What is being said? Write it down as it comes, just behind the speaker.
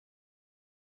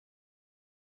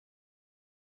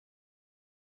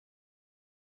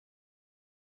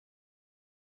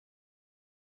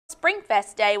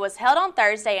Springfest Day was held on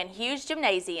Thursday in Hughes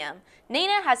Gymnasium.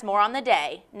 Nina has more on the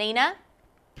day. Nina?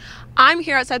 I'm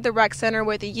here outside the rec center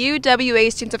where the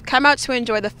UWA students have come out to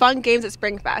enjoy the fun games at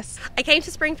Springfest. I came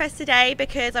to Springfest today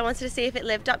because I wanted to see if it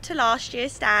lived up to last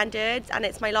year's standards, and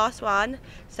it's my last one,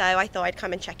 so I thought I'd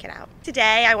come and check it out.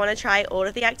 Today I want to try all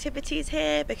of the activities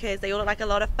here because they all look like a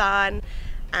lot of fun,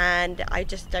 and I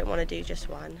just don't want to do just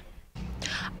one.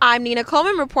 I'm Nina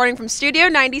Coleman reporting from Studio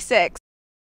 96.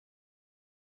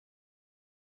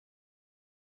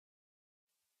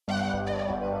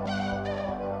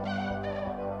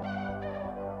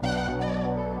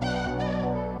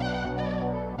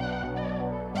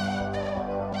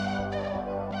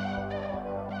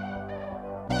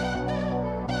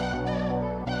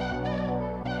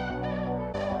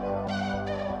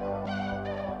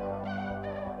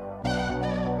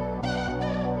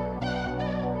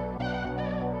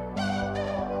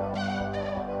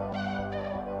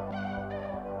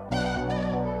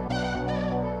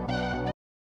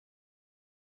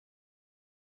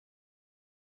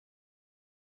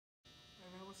 Hey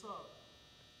man, what's up?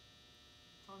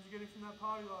 What time did you get in from that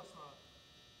party last night?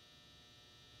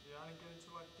 Yeah, I didn't get into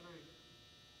like 3.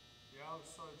 Yeah, I was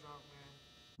so drunk, man.